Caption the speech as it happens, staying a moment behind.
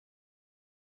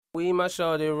We my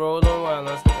shorty rollin' while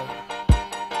I'm still.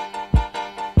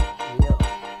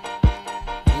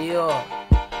 Yeah,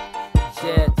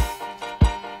 Jets.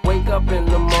 Wake up in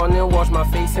the morning, wash my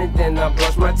face and then I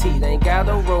brush my teeth. Ain't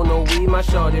gotta roll no weed, my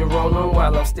shorty rollin'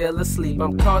 while I'm still asleep.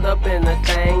 I'm caught up in a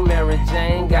thing, Mary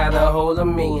Jane got a hold of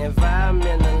me.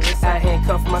 Environmentalist, I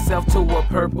handcuffed myself to a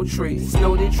purple tree.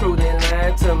 Snooty true, they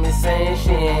lying to me, saying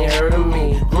she ain't heard of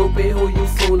me. Groupie, who you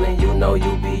fooling? You know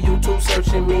you be YouTube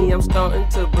searching me. I'm starting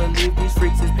to believe these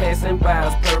freaks is passing by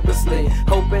us purposely,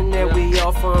 hoping that we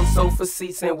all from sofa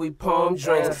seats and we palm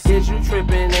drinks. Is you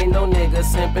tripping? Ain't no nigga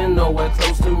simping nowhere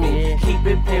close to me. Keep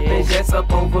it pimpin', jets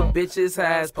up over bitches,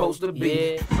 how it's supposed to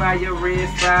be. Fire red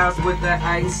fires with the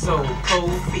ISO,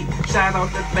 cold feet. Shout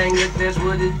out the banger, that's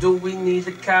what it do. We need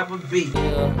the copper beat.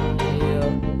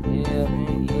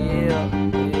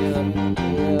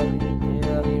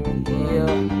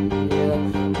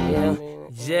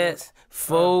 Jets,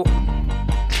 full.